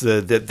guess that's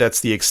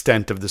the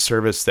extent of the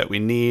service that we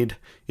need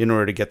in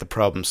order to get the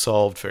problem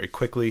solved very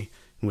quickly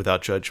and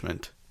without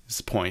judgment. Is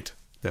the point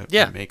that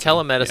we're making.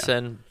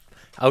 Telemedicine.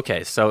 Yeah.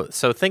 Okay, so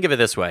think of it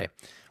this way: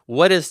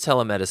 what is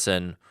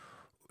telemedicine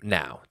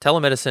now?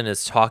 Telemedicine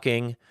is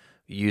talking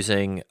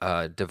using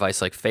a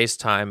device like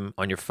FaceTime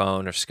on your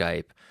phone or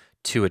Skype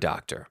to a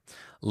doctor.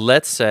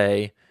 Let's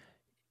say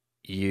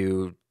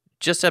you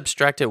just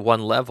abstract at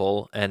one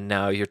level, and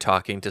now you're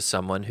talking to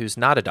someone who's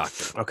not a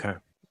doctor. Okay.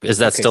 Is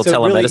that still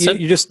telemedicine?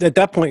 Really, you just at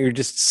that point you're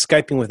just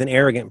Skyping with an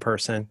arrogant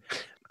person,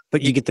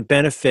 but you get the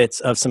benefits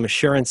of some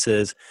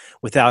assurances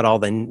without all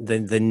the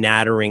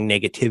nattering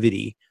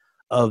negativity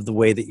of the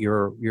way that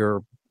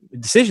your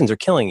decisions are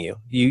killing you.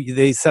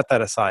 They set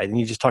that aside, and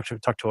you just talk to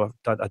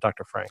a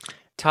Dr. Frank.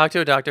 Talk to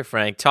a Dr.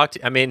 Frank.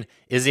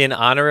 Is he an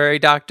honorary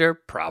doctor?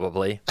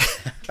 Probably.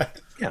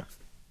 Yeah.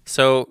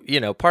 So,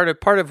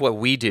 part of what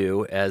we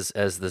do as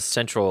the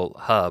central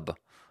hub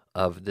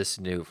of this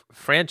new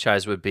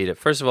franchise would be to,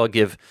 first of all,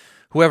 give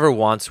whoever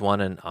wants one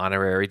an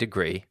honorary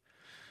degree.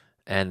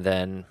 And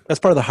then, That's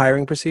part of the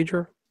hiring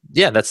procedure.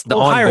 yeah, that's the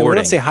Hiring. We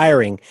don't onboarding. say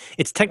hiring.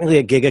 It's technically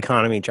a gig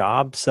economy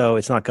job, so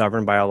it's not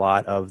governed by a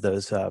lot of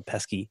those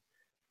pesky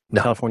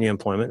No. California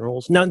employment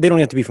rules. No, they don't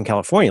have to be from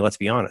California. Let's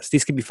be honest.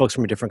 These could be folks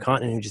from a different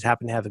continent who just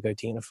happen to have a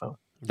goatee and a phone.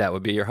 That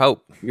would be your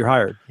hope. You're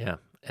hired. Yeah.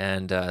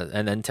 And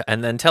then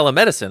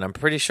telemedicine. I'm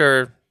pretty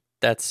sure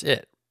that's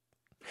it.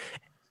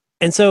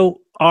 And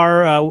so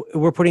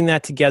we're putting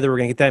that together. We're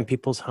going to get that in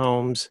people's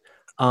homes.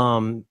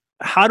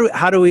 How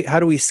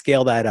do we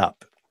scale that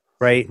up?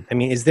 Right? I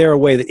mean, is there a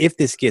way that if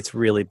this gets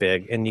really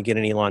big and you get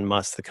an Elon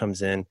Musk that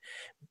comes in,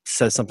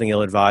 says something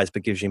ill-advised,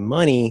 but gives you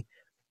money,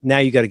 now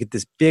you got to get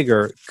this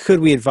bigger. Could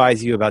we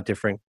advise you about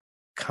different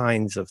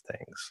kinds of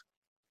things?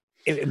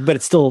 But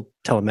it's still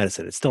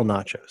telemedicine. It's still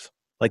nachos.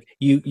 Like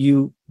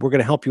we're going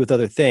to help you with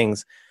other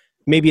things.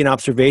 Maybe an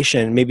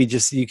observation. Maybe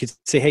just you could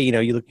say, hey,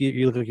 you look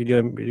like you're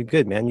doing pretty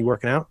good, man. You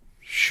working out?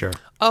 Sure.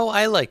 Oh,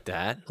 I like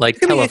that. Like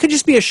It could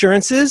just be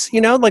assurances.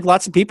 Like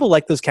lots of people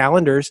like those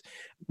calendars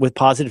with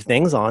positive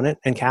things on it,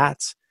 and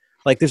cats.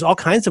 Like there's all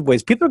kinds of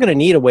ways. People are going to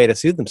need a way to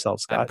soothe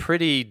themselves, I'm Scott.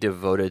 pretty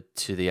devoted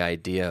to the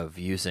idea of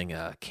using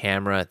a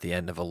camera at the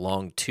end of a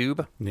long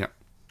tube. Yeah.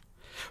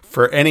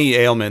 For any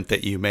ailment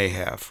that you may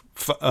have,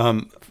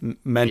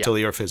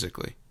 mentally or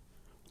physically.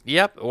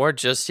 Yep. Or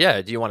just,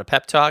 do you want a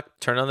pep talk?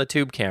 Turn on the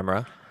tube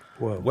camera.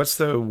 Whoa. What's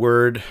the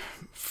word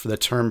for the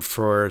term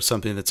for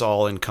something that's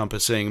all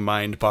encompassing,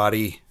 mind,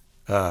 body,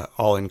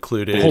 all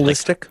included?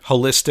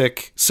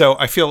 Holistic. So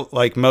I feel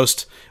like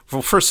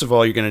first of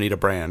all, you're going to need a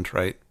brand,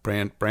 right?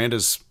 Brand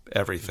is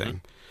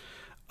everything.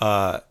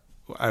 I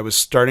was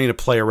starting to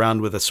play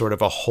around with a sort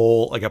of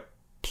a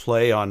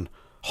play on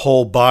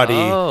whole body.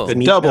 Oh. The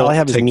double. All I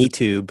have is a Me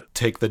Tube.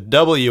 Take the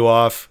W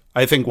off.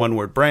 I think one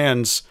word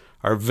brands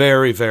are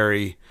very,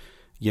 very,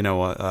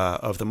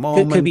 of the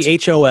moment. Could be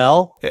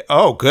HOL.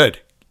 Oh, good.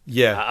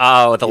 Yeah.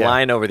 Oh, the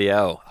line over the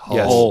O.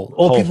 Yes. Whole.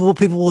 Oh,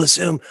 people will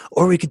assume,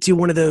 or we could do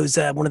one of those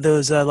like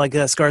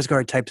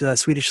Skarsgård type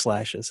Swedish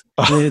slashes.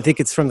 They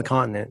think it's from the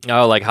continent.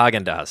 Oh, like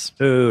Haagen-Dazs.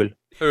 Food.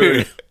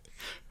 Food.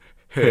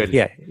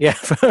 Yeah.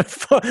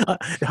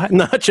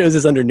 Nachos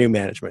is under new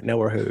management. Now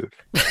we're Hood.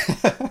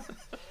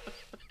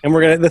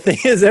 And the thing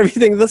is,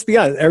 everything, let's be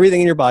honest,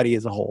 everything in your body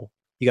is a whole.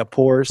 You got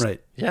pores.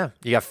 Right. Yeah.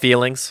 You got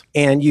feelings.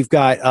 And you've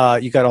got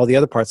all the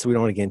other parts that we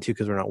don't want to get into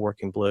because we're not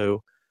working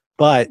blue.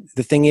 But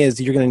the thing is,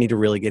 you're going to need to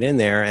really get in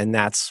there. And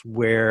that's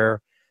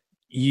where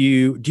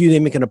they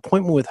make an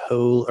appointment with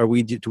Ho, or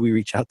do we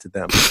reach out to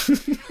them?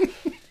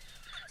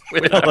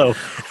 Hello,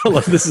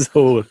 this is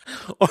Ho.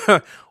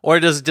 Or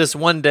does just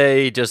one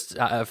day, just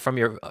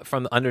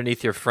from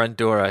underneath your front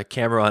door, a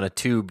camera on a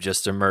tube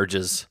just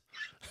emerges.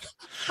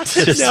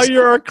 Now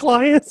you're our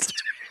client.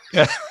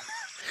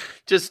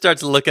 Just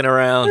starts looking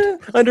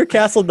around. Under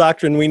Castle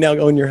Doctrine, we now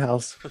own your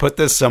house. Put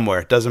this somewhere.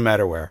 It doesn't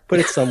matter where. Put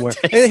it somewhere.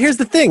 And here's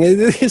the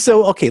thing.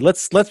 So, okay,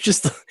 let's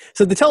just.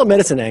 So the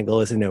telemedicine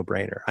angle is a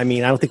no-brainer. I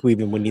mean, I don't think we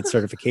even would need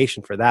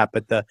certification for that.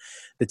 But the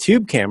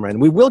tube camera,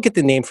 and we will get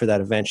the name for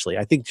that eventually.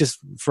 I think just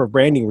for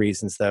branding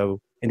reasons,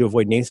 though, and to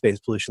avoid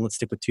namespace pollution, let's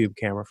stick with tube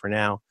camera for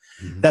now.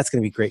 Mm-hmm. That's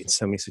going to be great in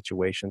so many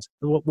situations.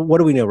 What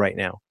do we know right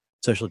now?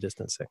 Social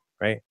distancing,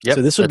 right? Yep,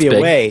 so this would be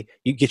a way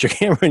you get your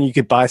camera and you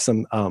could buy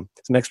some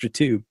extra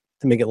tube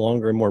to make it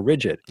longer and more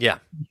rigid. Yeah.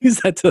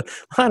 Use that to,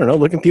 I don't know,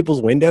 look in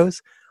people's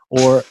windows,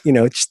 or,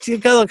 just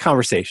get a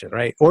conversation,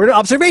 right? Or an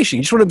observation.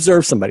 You just want to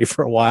observe somebody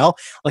for a while,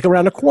 like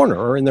around a corner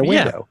or in their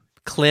window.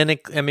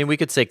 We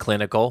could say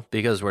clinical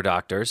because we're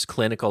doctors.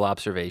 Clinical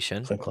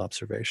observation. Clinical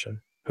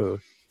observation. Who?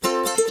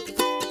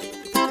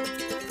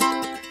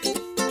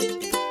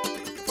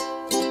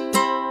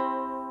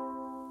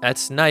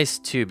 That's nice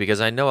too,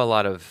 because I know a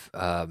lot of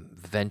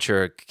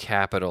venture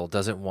capital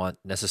doesn't want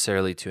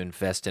necessarily to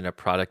invest in a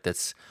product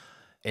that's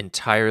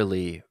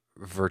entirely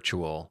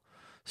virtual.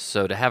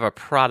 So to have a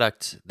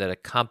product that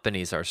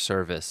accompanies our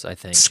service, I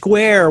think.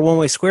 One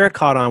way Square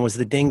caught on was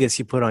the dingus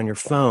you put on your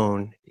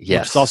phone.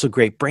 Yes. Which is also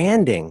great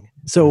branding.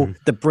 So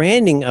the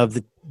branding of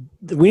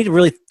do we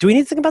need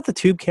to think about the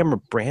tube camera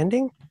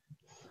branding?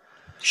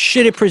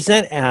 Should it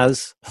present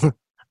as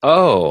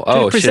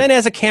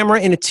as a camera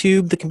in a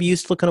tube that can be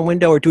used to look on a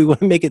window, or do we want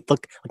to make it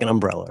look like an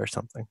umbrella or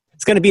something?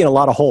 It's going to be in a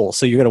lot of holes,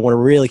 so you're going to want to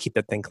really keep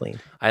that thing clean.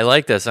 I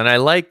like this, and I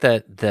like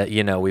that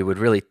we would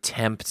really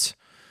tempt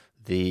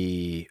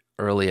the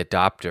early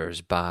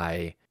adopters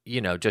by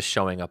just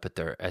showing up at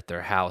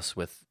their house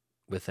with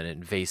an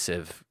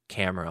invasive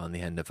camera on the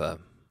end of a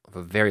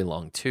very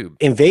long tube.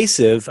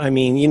 Invasive. I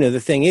mean, the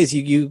thing is,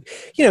 you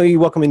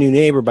welcome a new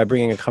neighbor by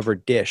bringing a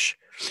covered dish.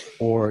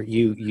 Or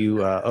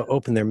you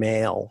open their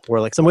mail, or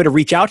like some way to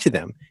reach out to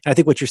them. And I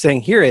think what you're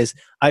saying here is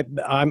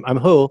I'm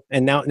Ho,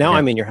 and now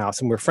I'm in your house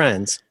and we're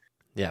friends.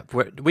 Yeah,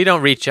 we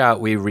don't reach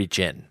out, we reach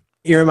in.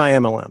 You're in my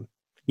MLM.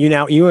 You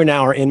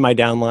are in my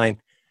downline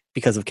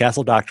because of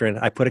Castle Doctrine.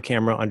 I put a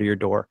camera under your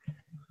door,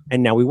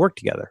 and now we work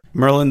together.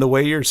 Merlin, the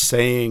way you're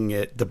saying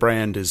it, the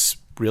brand is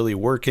really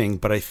working,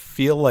 but I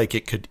feel like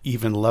it could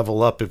even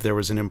level up if there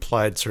was an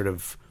implied sort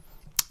of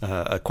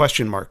a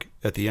question mark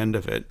at the end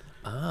of it.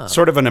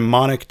 sort of a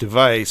mnemonic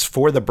device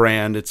for the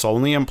brand. It's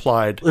only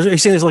implied. Are you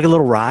saying there's like a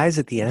little rise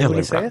at the end Yeah, when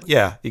you like say it?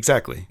 Yeah,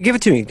 exactly. Give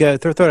it to me. Go,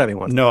 throw it at me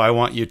once. No, I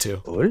want you to.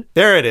 Cool.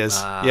 There it is.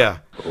 Yeah,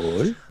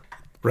 Cool.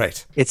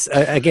 right. It's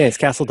again, it's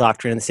Castle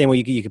Doctrine. In the same way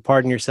you could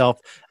pardon yourself.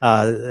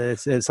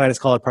 Scientists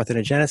call it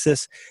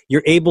parthenogenesis.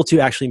 You're able to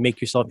actually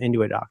make yourself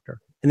into a doctor,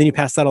 and then you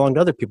pass that along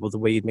to other people the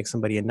way you'd make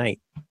somebody a knight.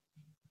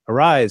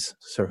 Arise,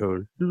 Sir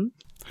Hull.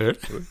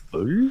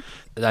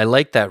 I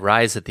like that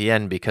rise at the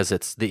end because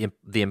it's the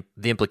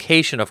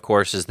implication, of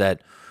course, is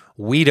that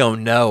we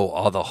don't know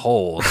all the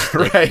holes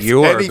that Right.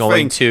 you're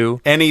going to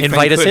anything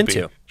invite us could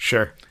into. be.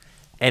 Sure.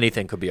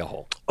 Anything could be a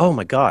hole. Oh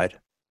my God.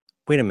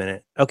 Wait a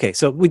minute. Okay,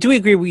 so we do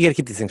agree we got to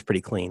keep these things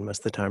pretty clean most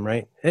of the time,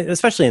 right?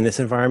 Especially in this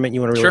environment, you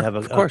want to really Sure, have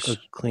of course. a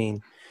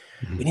clean.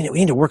 We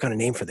need to work on a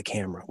name for the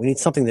camera. We need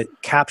something that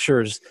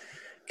captures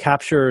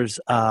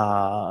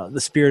the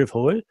spirit of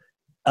Hull,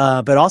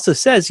 but also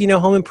says,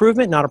 home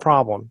improvement, not a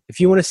problem. If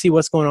you want to see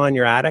what's going on in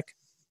your attic,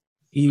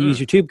 you use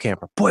your tube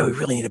camera. Boy, we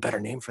really need a better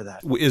name for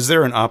that. Is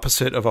there an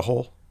opposite of a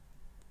hole?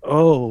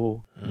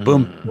 Oh,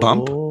 Boom,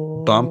 bump,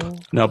 Oh. bump.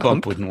 No,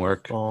 bump wouldn't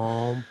work.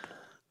 bump,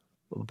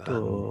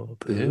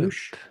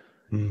 push,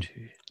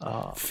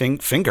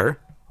 Finger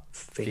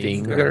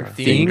Finger.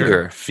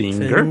 finger,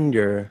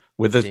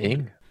 with a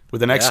Fing.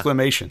 with an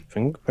exclamation.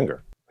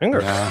 finger.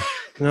 Yeah.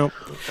 No,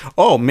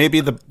 Oh, maybe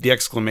the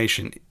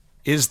exclamation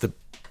is the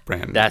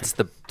brand. That's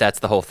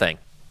the whole thing.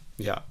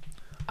 yeah.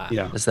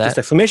 Yeah. Is just that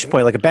exclamation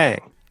point like a bang.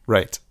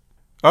 Right.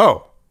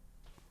 Oh,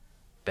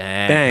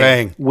 bang?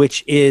 Bang.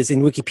 Which is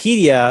in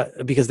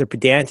Wikipedia, because they're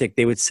pedantic,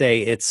 they would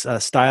say it's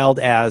styled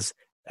as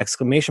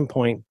exclamation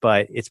point,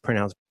 but it's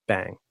pronounced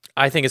bang.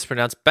 I think it's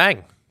pronounced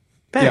bang.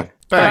 Bang. yeah.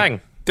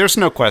 Bang. There's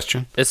no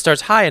question. It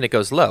starts high and it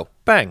goes low.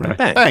 Bang. Right.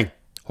 Bang. Bang.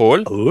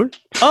 Hole.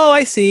 Oh,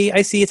 I see.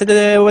 It's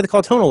what they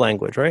call tonal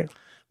language, right?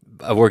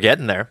 We're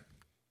getting there.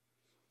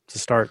 To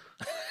start.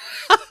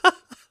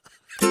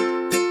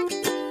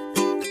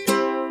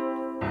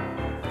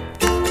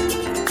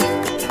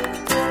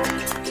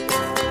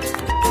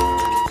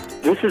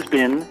 This has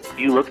been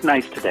You Look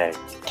Nice Today.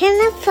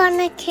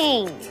 California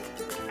King.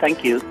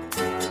 Thank you.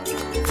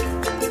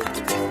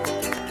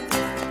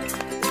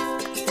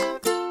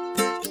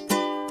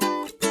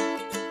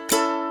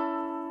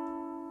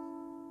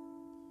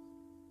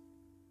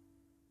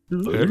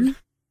 Good.